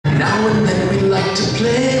Now and then we like to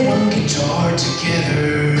play one guitar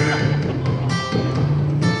together,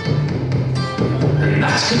 and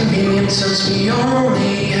that's convenient since we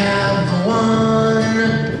only have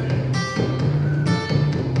one.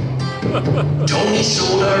 Tony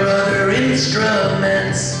sold our other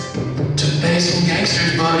instruments to pay some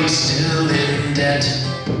gangsters, but he's still in debt.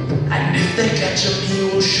 And if they catch him, he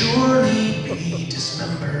will surely be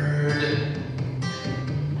dismembered.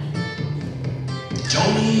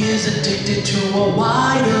 Tony is addicted to a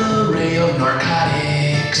wide array of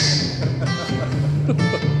narcotics.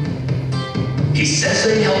 He says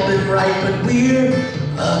they help him write, but we're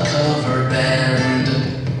a cover band.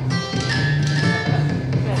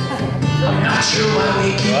 I'm not sure why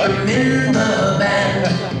we keep him in the band.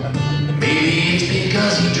 Maybe it's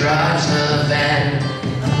because he drives the van.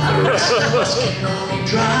 The rest of us can only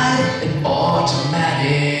drive an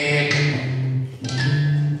automatic.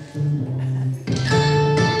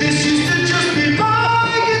 This used to just be my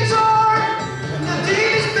guitar. The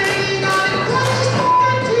DJ's banging on it, precious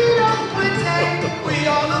we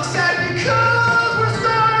all look sad because we're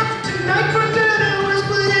starved. Tonight for dinner we're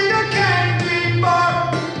splitting a candy bar.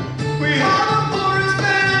 We have the poorest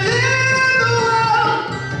band in the world.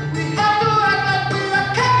 We have to act like we're a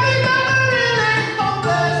candy really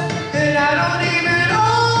hopeless. And I don't even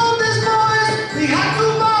own this voice. We have to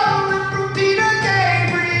borrow it from Peter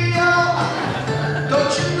Gabriel. Don't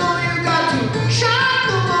you know you got to shop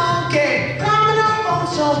the monkey? Coming up on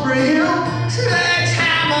Salisbury Hill.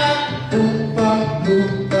 Sledgehammer.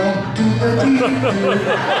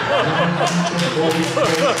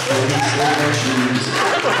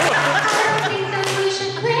 I think that we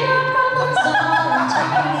should clean our problems all.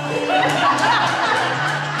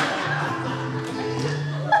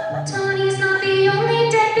 Tony's not the only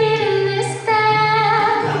deadbeat in this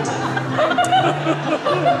band.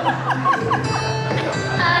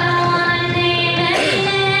 I don't want to name any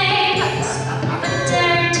names, but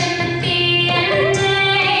Derek, Timothy, and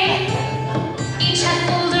Dave each have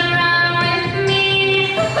fooled around with me.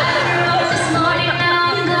 I wrote this morning,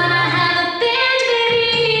 now I'm gonna have a band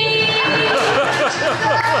baby.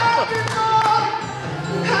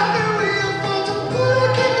 How can we afford to put a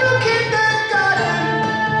kid through kindergarten?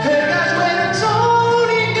 Hey guys, when it's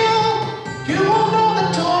Tony go, you won't know that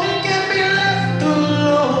Tony can be left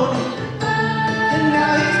alone. And now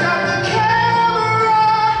he's got the camera.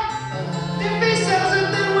 If he sells it,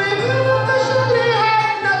 then we will officially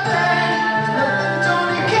have nothing. Nothing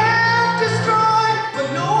Tony can't destroy, but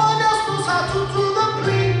no one else knows how to do the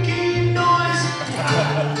clinky noise.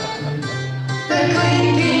 The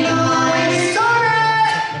clinky noise,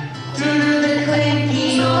 Sonic! Do the clinky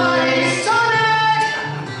noise, Sonic!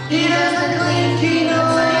 He does the clinky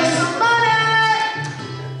noise, Sonic!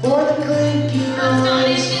 For the clinky noise.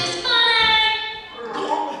 Tony's just funny!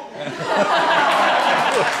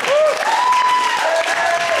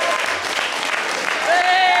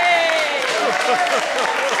 Hey!